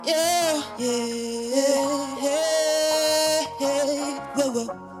Yeah, yeah, yeah, yeah.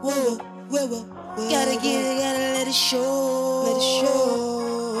 Whoa. Gotta get it, gotta let it show.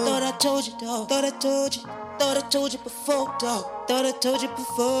 Thought I told you, dog. Thought I told you before, dog.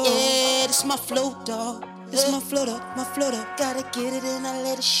 Yeah, this my flow, dog. This my flow, dog. Gotta get it and I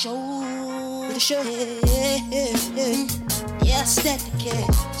let it show. Yeah, I stack the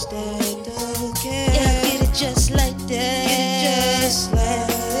cash. Yeah, I get it just like that.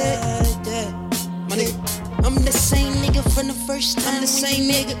 My nigga, I'm the same nigga from the first time. I'm the same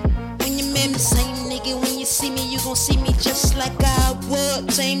nigga. When you met me, same nigga. When you see me, you gon' see me just like I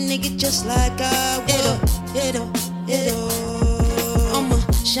would. Same nigga, just like I would. I'ma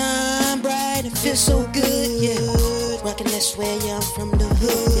shine bright and feel so good, yeah. Rockin' that swear, yeah, I'm from the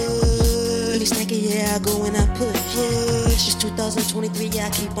hood. Really stack it, yeah, I go and I push. It's 2023, yeah, I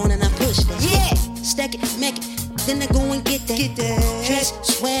keep on and I push that. Yeah, stack it, make it, then I go and get that. Dress,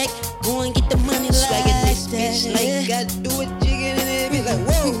 swag, go and get the money like swaggin' this that. bitch like you gotta do it, jiggin' and it be like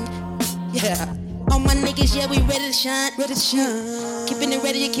whoa. Yeah. All my niggas, yeah, we ready to shine. Keeping it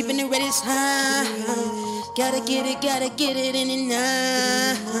ready, it's high. Gotta get it in it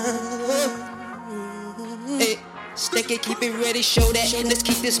now. Hey, stack it, keep it ready, show that. Let's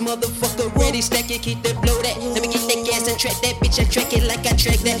keep this motherfucker ready. Stack it, keep that, blow that. Let me get that gas and track that bitch. I track it like I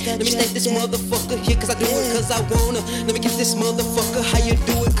track that. Let me stack this motherfucker here, cause I do it cause I wanna. Let me get this motherfucker, how you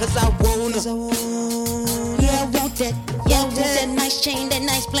do it cause I wanna. Yeah, I want that. Yeah, I want that nice chain, that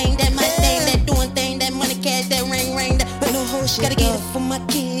nice bling, that my thing, that doing thing, that money cash, that ring, that no whole shit. Gotta get it for my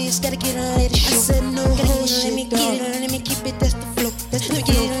kids, gotta get on let it show. I said no whole shit. Let me get it, let me keep it, that's the flow. Let me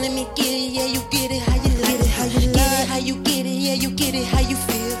get it, yeah, you get it, how you like it, how you like it, how you get it, yeah, you get it, how you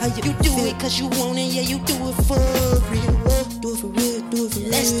feel, how you do it, cause you want it, yeah, you do it for real. Do it for real,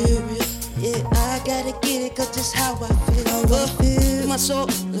 let's do it. Yeah, I gotta get it, cause this how I feel. My soul,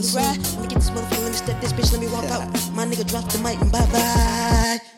 let's ride. Let me get this motherfucker, let me step this bitch, let me walk out. My nigga drop the mic and bye-bye.